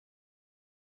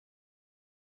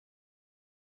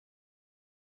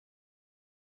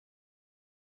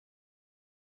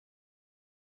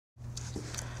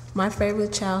My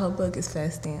favorite childhood book is Fat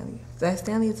Stanley. Fat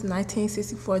Stanley is a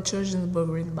 1964 children's book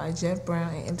written by Jeff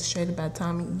Brown and illustrated by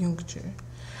Tommy Junker.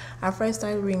 I first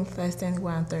started reading Fat Stanley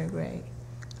while in third grade.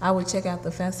 I would check out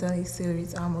the Fat Stanley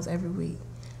series almost every week.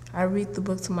 I read the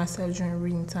book to myself during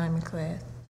reading time in class.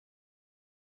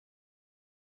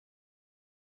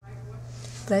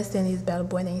 Fat Stanley is about a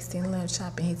boy named Stanley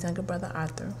Lamchop and his younger brother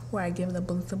Arthur, who are given a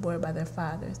bulletin board by their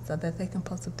fathers so that they can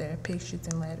post up their pictures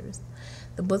and letters.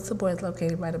 The bulletin board is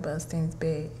located right above Stanley's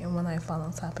bed, and one night fall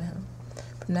on top of him.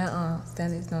 From now on,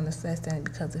 Stanley is known as Fat Stanley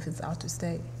because of his altered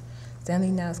state.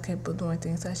 Stanley now is capable of doing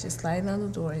things such as sliding on the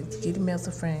doors, getting mail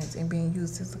to friends, and being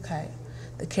used as a kite.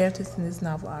 The characters in this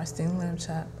novel are Stanley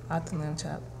Lamchop, Arthur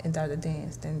Lamchop, and Dr.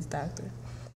 Dan, Stanley's doctor.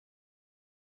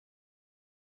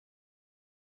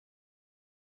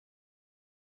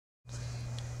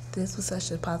 This was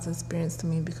such a positive experience to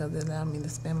me because it allowed me to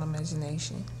expand my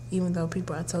imagination. Even though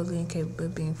people are totally incapable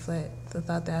of being flat, the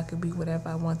thought that I could be whatever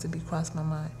I want to be crossed my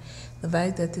mind. The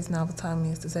value that this novel taught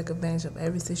me is to take advantage of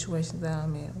every situation that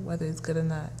I'm in, whether it's good or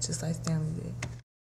not, just like Stanley did.